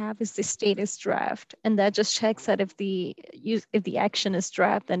that I have is the status draft, and that just checks that if the action is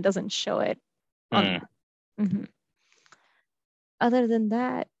draft, then doesn't show it. Other than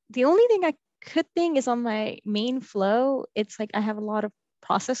that, the only thing I could think is on my main flow. It's like I have a lot of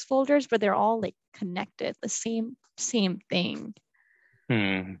process folders, but they're all like connected, the same thing.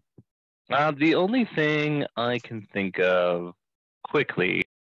 The only thing I can think of quickly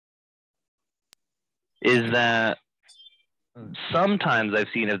is that sometimes I've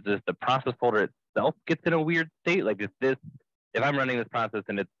seen if the process folder itself gets in a weird state, like if I'm running this process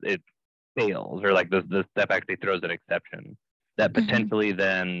and it fails, or like the step actually throws an exception, that potentially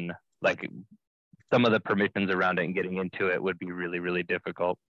then like some of the permissions around it and getting into it would be really, really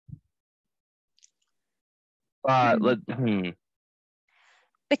difficult.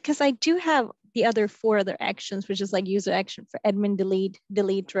 Because I do have the other 4 other actions, which is like user action for admin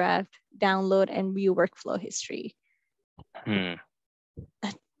delete draft, download, and view workflow history. I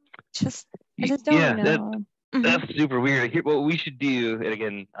just don't know. That's super weird. Here, what we should do, and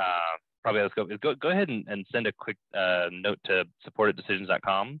again, probably let's go ahead and send a quick note to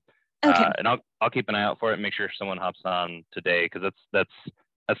support@decisions.com. Okay. And I'll keep an eye out for it and make sure someone hops on today, because that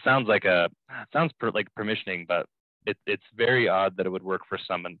sounds like like permissioning, but it's very odd that it would work for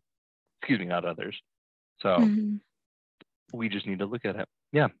some and not others. So we just need to look at it.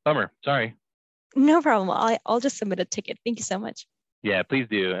 Yeah, bummer. Sorry. No problem. I'll just submit a ticket. Thank you so much. Yeah, please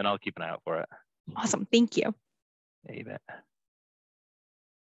do, and I'll keep an eye out for it. Awesome. Thank you. Yeah, you bet.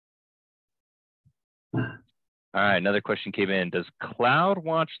 All right, another question came in. Does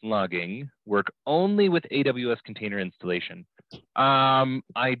CloudWatch logging work only with AWS container installation?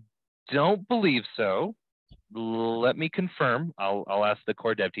 I don't believe so. Let me confirm. I'll ask the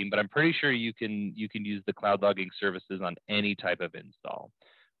core dev team, but I'm pretty sure you can use the cloud logging services on any type of install.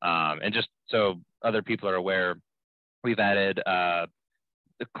 And just so other people are aware, we've added the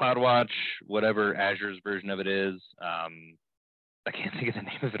CloudWatch, whatever Azure's version of it is. I can't think of the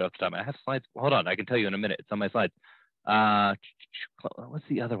name of it off the top. I have slides. Hold on, I can tell you in a minute. It's on my slides. What's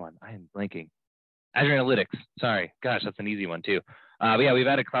the other one? I am blanking. Azure Analytics. Sorry. Gosh, that's an easy one too. But yeah, we've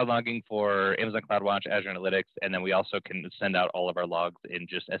added cloud logging for Amazon CloudWatch, Azure Analytics, and then we also can send out all of our logs in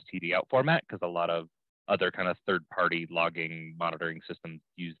just STD out format, because a lot of other kind of third-party logging monitoring systems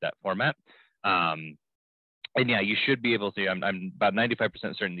use that format. And yeah, you should be able to, I'm about 95%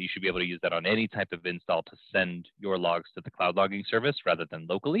 certain that you should be able to use that on any type of install to send your logs to the cloud logging service rather than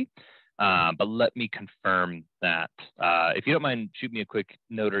locally. But let me confirm that. If you don't mind, shoot me a quick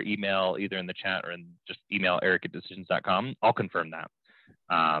note or email either in the chat or in just email eric@decisions.com. I'll confirm that.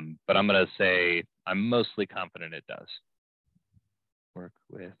 But I'm going to say I'm mostly confident it does. Work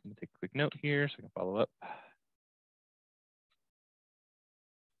with, let me take a quick note here so I can follow up.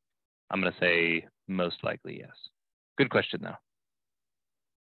 I'm going to say most likely yes. Good question though.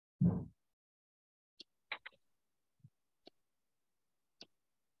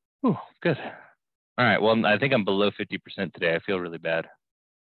 Ooh, good. All right, well, I think I'm below 50% today. I feel really bad.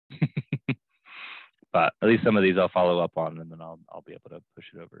 But at least some of these I'll follow up on, and then I'll be able to push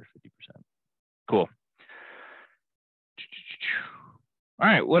it over 50%. Cool. All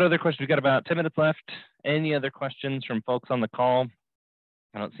right, what other questions? We've got about 10 minutes left. Any other questions from folks on the call?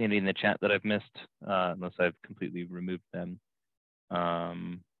 I don't see any in the chat that I've missed, unless I've completely removed them.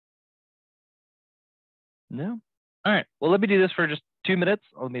 No? All right, well, let me do this for just 2 minutes.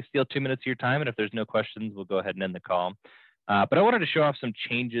 Let me steal 2 minutes of your time, and if there's no questions, we'll go ahead and end the call. But I wanted to show off some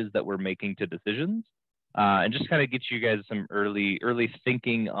changes that we're making to decisions, and just kind of get you guys some early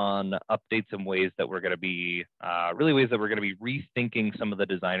thinking on updates and ways that we're going to be, ways that we're going to be rethinking some of the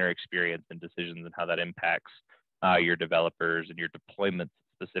designer experience and decisions and how that impacts your developers and your deployments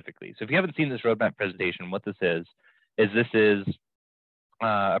specifically. So if you haven't seen this roadmap presentation, what this is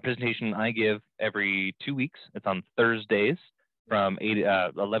a presentation I give every 2 weeks. It's on Thursdays from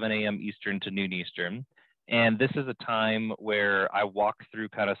 11 a.m. Eastern to noon Eastern. And this is a time where I walk through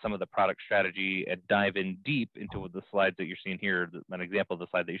kind of some of the product strategy and dive in deep into the slides that you're seeing here, an example of the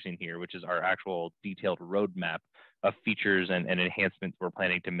slide that you're seeing here, which is our actual detailed roadmap of features and enhancements we're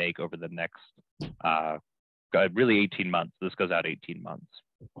planning to make over the next really 18 months. This goes out 18 months.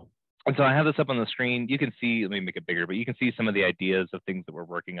 And so I have this up on the screen. You can see, let me make it bigger, but you can see some of the ideas of things that we're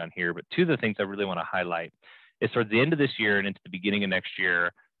working on here. But two of the things I really want to highlight is towards the end of this year and into the beginning of next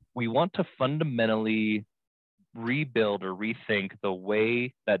year, we want to fundamentally rebuild or rethink the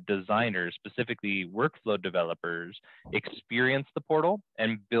way that designers, specifically workflow developers, experience the portal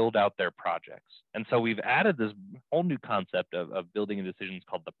and build out their projects. And so we've added this whole new concept of building in decisions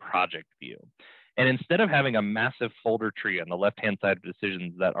called the project view. And instead of having a massive folder tree on the left-hand side of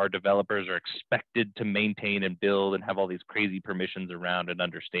decisions that our developers are expected to maintain and build and have all these crazy permissions around and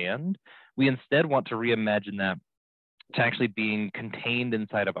understand, we instead want to reimagine that to actually being contained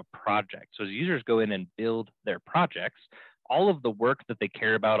inside of a project. So as users go in and build their projects, all of the work that they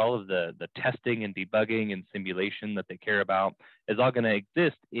care about, all of the testing and debugging and simulation that they care about is all going to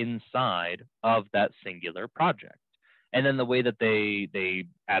exist inside of that singular project. And then the way that they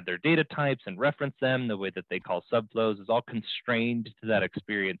add their data types and reference them, the way that they call subflows is all constrained to that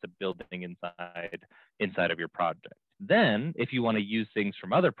experience of building inside of your project. Then, if you want to use things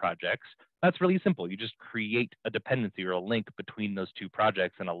from other projects, that's really simple. You just create a dependency or a link between those two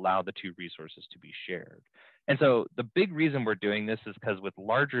projects and allow the two resources to be shared. And so the big reason we're doing this is because with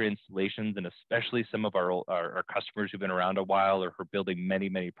larger installations, and especially some of our customers who've been around a while or who are building many,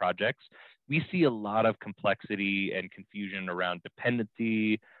 many projects, we see a lot of complexity and confusion around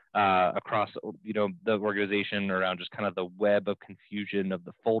dependency across the organization, around just kind of the web of confusion of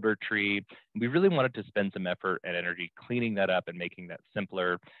the folder tree. We really wanted to spend some effort and energy cleaning that up and making that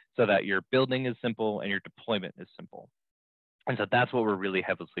simpler so that your building is simple and your deployment is simple. And so that's what we're really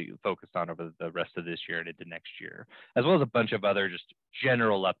heavily focused on over the rest of this year and into next year, as well as a bunch of other just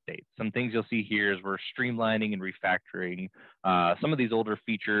general updates. Some things you'll see here is we're streamlining and refactoring some of these older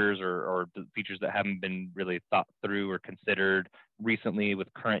features or features that haven't been really thought through or considered recently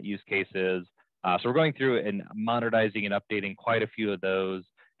with current use cases. So we're going through and modernizing and updating quite a few of those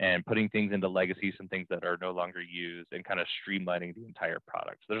and putting things into legacy, some things that are no longer used, and kind of streamlining the entire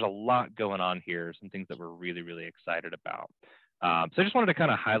product. So there's a lot going on here, some things that we're really, really excited about. So I just wanted to kind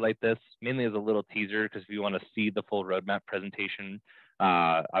of highlight this mainly as a little teaser, because if you want to see the full roadmap presentation,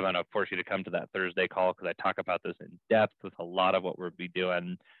 I'm going to force you to come to that Thursday call because I talk about this in depth with a lot of what we'll be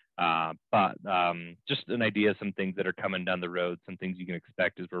doing. But just an idea of some things that are coming down the road, some things you can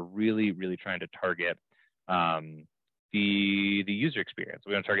expect is we're really, really trying to target the user experience.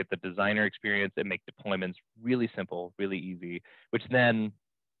 We're going to target the designer experience and make deployments really simple, really easy, which then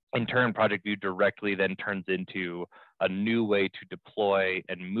in turn, Project View directly then turns into a new way to deploy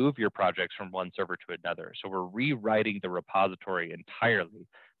and move your projects from one server to another. So we're rewriting the repository entirely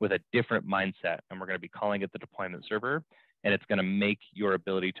with a different mindset, and we're going to be calling it the deployment server, and it's going to make your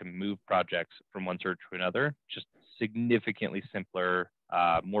ability to move projects from one server to another just significantly simpler,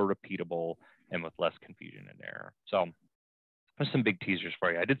 more repeatable, and with less confusion and error. So there's some big teasers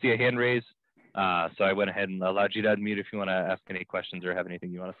for you. I did see a hand raise, so I went ahead and allowed you to unmute if you want to ask any questions or have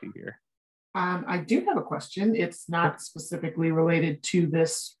anything you want to see here. I do have a question. It's not specifically related to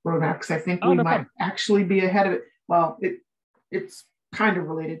this roadmap because I think we might actually be ahead of it. Well, it's kind of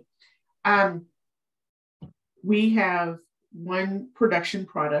related. We have one production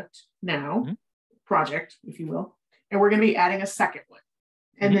product now, project, if you will, and we're going to be adding a second one.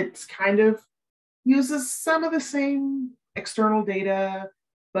 And it's kind of uses some of the same external data,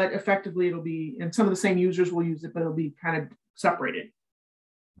 but effectively it'll be, and some of the same users will use it, but it'll be kind of separated.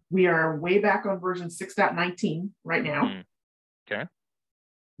 We are way back on version 6.19 right now. Okay.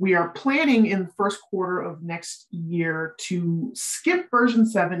 We are planning in the first quarter of next year to skip version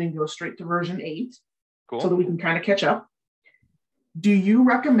 7 and go straight to version 8. Cool. So that we can kind of catch up. Do you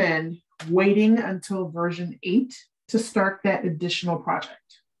recommend waiting until version 8 to start that additional project?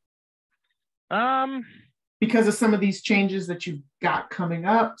 Because of some of these changes that you've got coming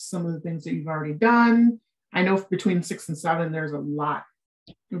up, some of the things that you've already done. I know between 6 and 7, there's a lot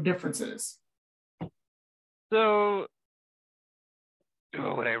of differences. So,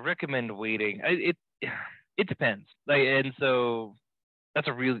 would I recommend waiting? It depends. And so that's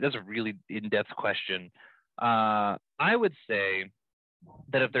a really in-depth question. I would say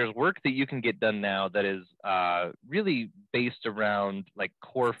that if there's work that you can get done now that is really based around like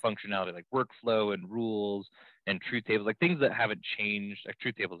core functionality, like workflow and rules and truth tables, like things that haven't changed, like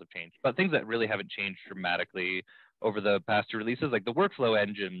truth tables have changed, but things that really haven't changed dramatically over the past 2 releases, like the workflow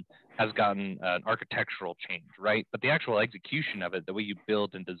engine has gotten an architectural change, right? But the actual execution of it, the way you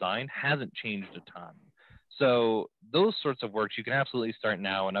build and design, hasn't changed a ton. So those sorts of works you can absolutely start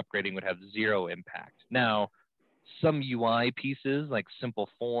now, and upgrading would have 0 impact. Now, some UI pieces like simple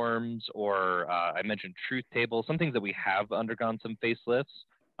forms or I mentioned truth tables, some things that we have undergone some facelifts.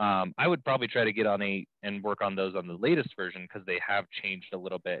 I would probably try to get on 8 and work on those on the latest version because they have changed a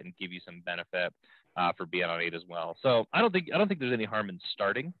little bit and give you some benefit for being on 8 as well. So I don't think there's any harm in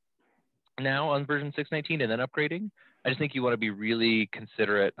starting now on version 6.19 and then upgrading. I just think you want to be really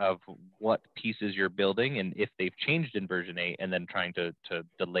considerate of what pieces you're building and if they've changed in version 8, and then trying to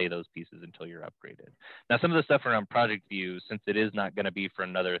delay those pieces until you're upgraded. Now, some of the stuff around Project View, since it is not going to be for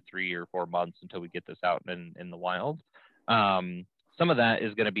another 3 or 4 months until we get this out in the wild, some of that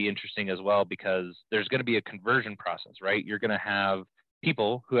is going to be interesting as well because there's going to be a conversion process, right? You're going to have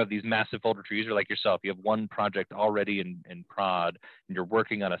people who have these massive folder trees, or like yourself, you have one project already in prod and you're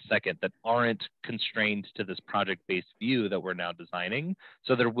working on a second that aren't constrained to this project-based view that we're now designing.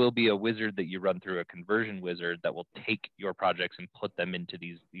 So there will be a wizard that you run through, a conversion wizard that will take your projects and put them into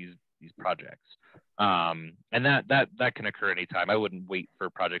these projects. And that can occur anytime. I wouldn't wait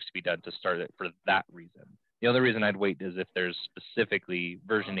for projects to be done to start it for that reason. The other reason I'd wait is if there's specifically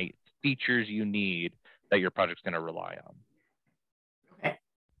version 8 features you need that your project's going to rely on.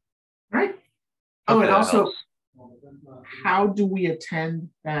 Right. Oh, and also, how do we attend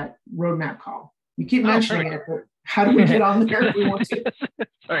that roadmap call? You keep mentioning it, but how do we get on there if we want to?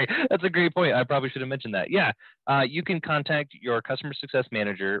 Sorry, that's a great point. I probably should have mentioned that. Yeah, you can contact your customer success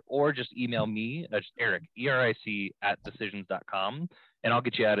manager or just email me, Eric, ERIC @decisions.com, and I'll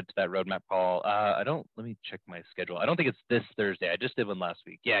get you added to that roadmap call. Let me check my schedule. I don't think it's this Thursday. I just did one last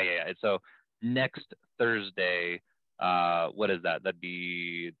week. Yeah. So next Thursday, what is that? That'd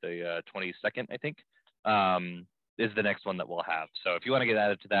be the 22nd, I think, is the next one that we'll have. So if you want to get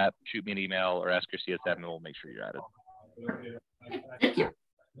added to that, shoot me an email or ask your CSM and we'll make sure you're added. Thank you.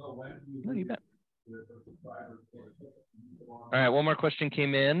 No, you bet. All right, one more question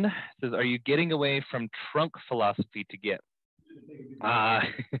came in. It says, are you getting away from trunk philosophy to Git?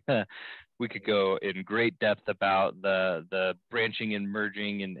 We could go in great depth about the branching and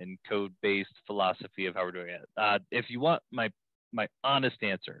merging and code-based philosophy of how we're doing it. If you want my honest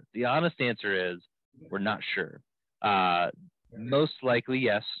answer, the honest answer is we're not sure. Most likely,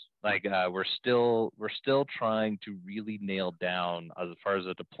 yes. Like we're still trying to really nail down, as far as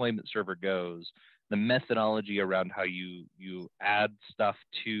a deployment server goes, the methodology around how you add stuff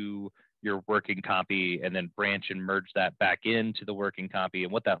to your working copy and then branch and merge that back into the working copy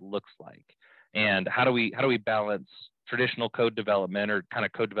and what that looks like. And how do we balance traditional code development or kind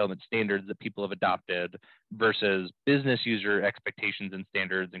of code development standards that people have adopted versus business user expectations and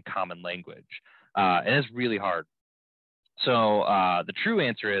standards and common language? And it's really hard. So the true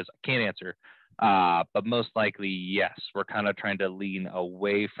answer is I can't answer, but most likely, yes, we're kind of trying to lean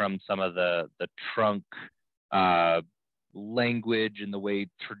away from some of the trunk language and the way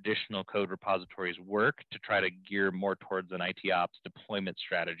traditional code repositories work to try to gear more towards an IT ops deployment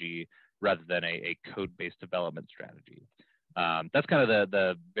strategy rather than a code-based development strategy. that's kind of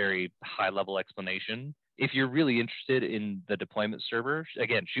the very high level explanation. If you're really interested in the deployment server,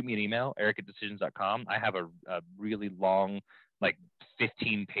 again, shoot me an email, eric@decisions.com. I have a really long, like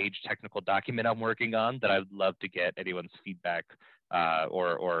 15-page technical document I'm working on that I would love to get anyone's feedback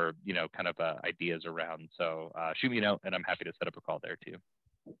or you know, kind of ideas around. So shoot me a note and I'm happy to set up a call there too.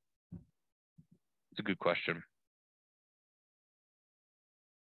 It's a good question.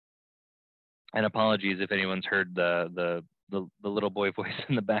 And apologies if anyone's heard the little boy voice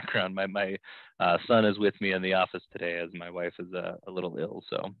in the background. My son is with me in the office today as my wife is a little ill.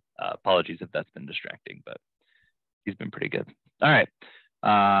 So apologies if that's been distracting, but he's been pretty good. All right.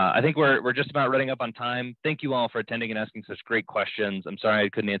 I think we're just about running up on time. Thank you all for attending and asking such great questions. I'm sorry I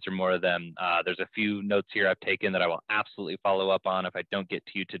couldn't answer more of them. There's a few notes here I've taken that I will absolutely follow up on. If I don't get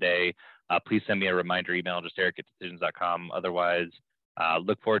to you today, please send me a reminder email, just eric@decisions.com. Otherwise,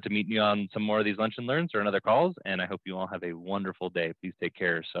 look forward to meeting you on some more of these lunch and learns or another calls. And I hope you all have a wonderful day. Please take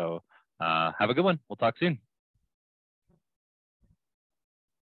care. So have a good one. We'll talk soon.